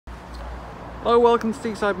Hello, welcome to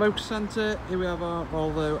Deeside Motor Centre. Here we have our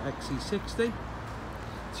Volvo XC60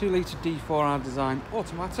 2-litre D4R design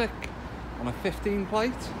automatic on a 15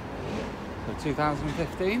 plate, so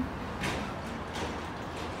 2015.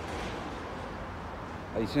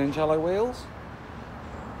 18-inch alloy wheels.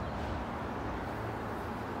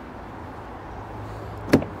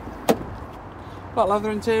 Black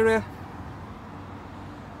leather interior.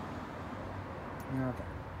 We have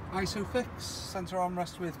ISOFIX, centre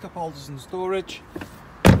armrest with cup holders and storage.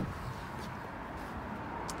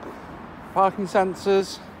 Parking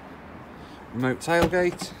sensors, remote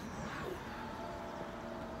tailgate.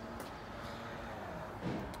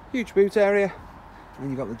 Huge boot area, and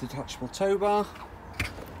you've got the detachable tow bar.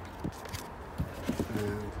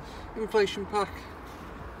 And inflation pack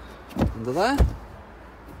under there.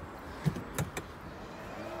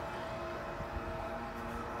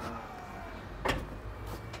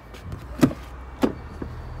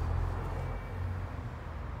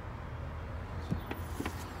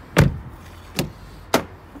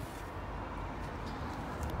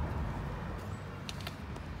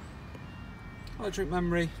 Electric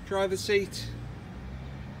memory driver's seat.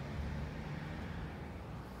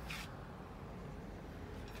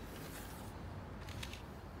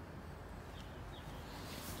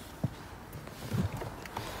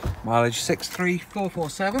 Mileage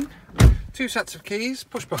 63447. 2 sets of keys,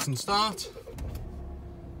 push button start,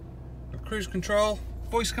 cruise control,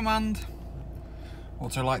 voice command,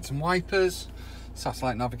 auto lights and wipers,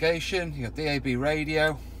 satellite navigation, you got DAB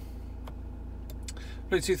radio,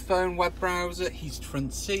 Bluetooth phone, web browser, heated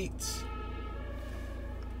front seats,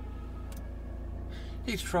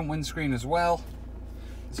 heated front windscreen as well.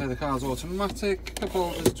 So the car's automatic, cup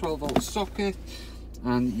holders, 12-volt socket,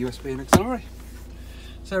 and USB and auxiliary.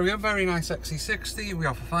 So we have a very nice XC60. We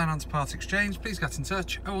offer finance part exchange. Please get in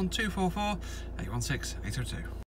touch 01244 816 802.